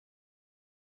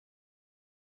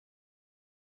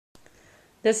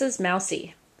This is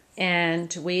Mousy,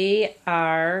 and we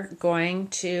are going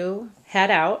to head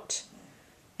out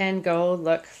and go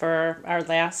look for our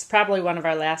last, probably one of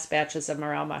our last batches of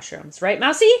morel mushrooms. Right,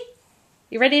 Mousy?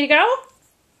 You ready to go?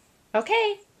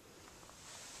 Okay.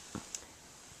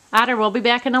 Otter, we'll be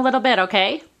back in a little bit,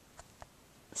 okay?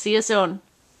 See you soon.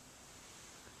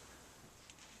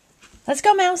 Let's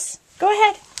go, Mouse. Go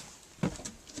ahead.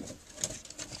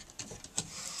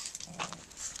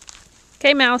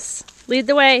 Okay, Mouse. Lead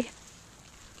the way.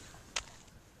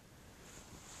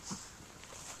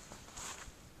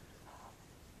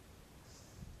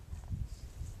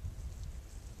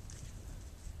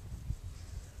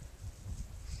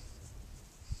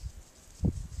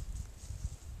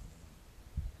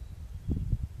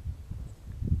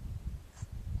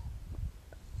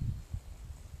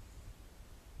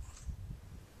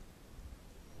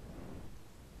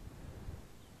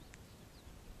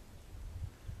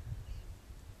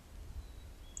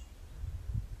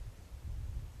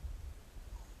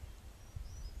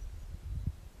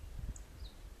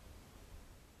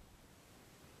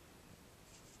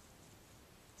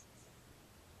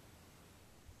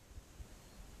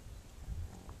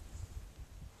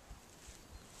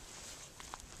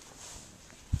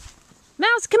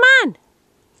 Mouse, come on!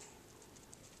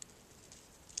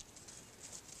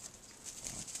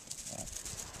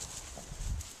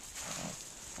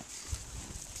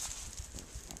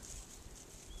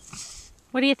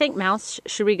 What do you think, Mouse?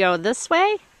 Should we go this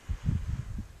way?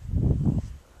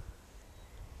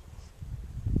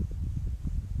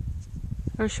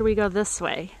 Or should we go this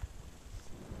way?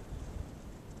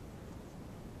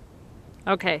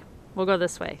 Okay, we'll go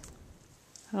this way.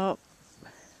 Oh,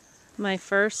 my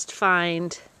first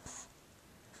find.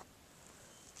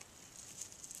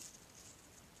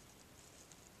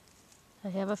 I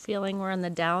have a feeling we're on the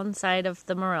downside of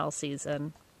the morel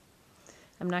season.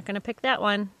 I'm not going to pick that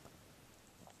one.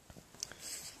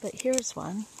 But here's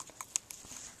one.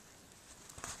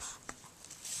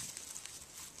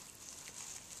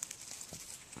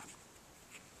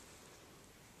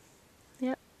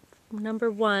 Yep,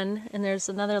 number 1, and there's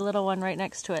another little one right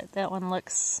next to it. That one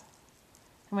looks,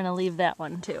 I'm going to leave that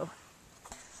one too.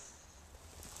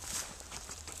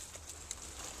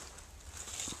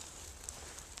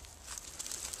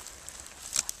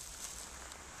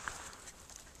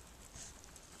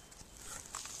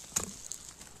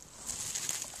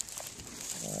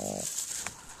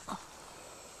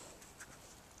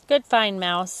 Good find,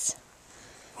 Mouse.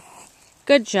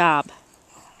 Good job.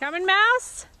 Coming,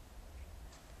 Mouse?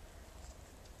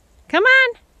 Come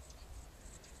on.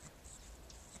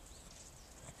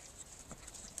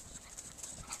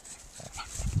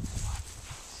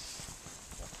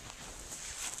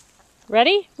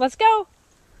 Ready? Let's go.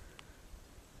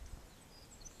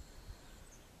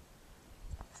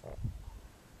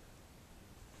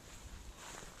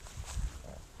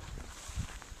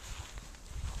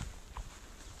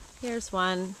 Here's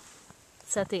one.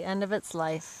 It's at the end of its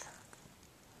life.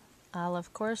 I'll,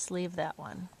 of course, leave that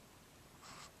one.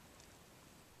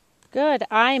 Good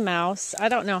eye, Mouse. I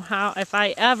don't know how, if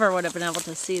I ever would have been able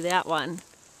to see that one.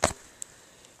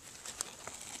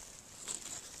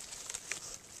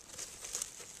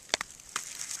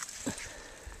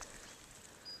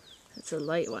 It's a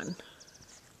light one.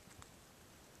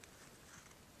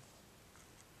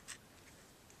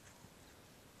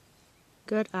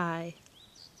 Good eye.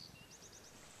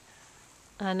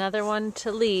 Another one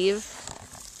to leave.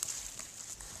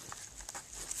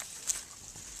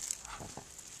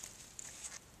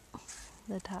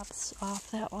 The top's off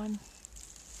that one.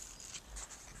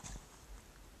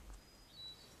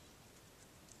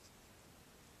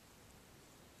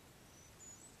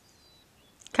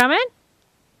 Coming?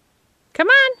 Come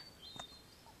on.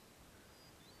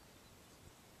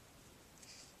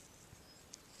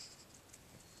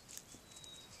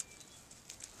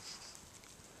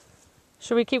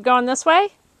 Should we keep going this way?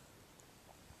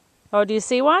 Oh, do you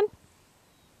see one?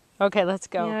 Okay, let's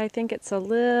go. Yeah, I think it's a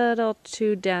little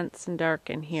too dense and dark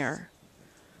in here.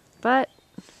 But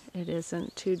it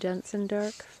isn't too dense and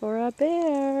dark for a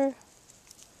bear.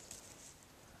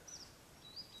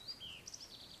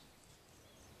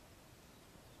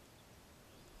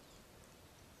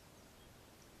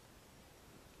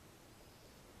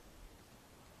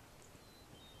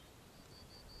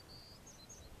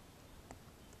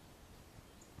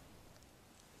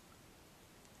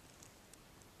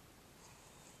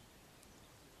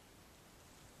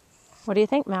 What do you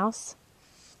think, Mouse?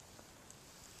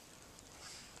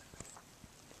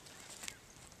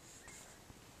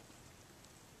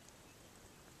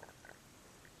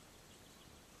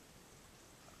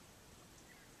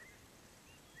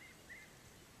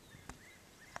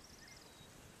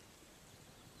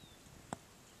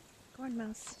 on,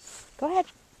 Mouse. Go ahead.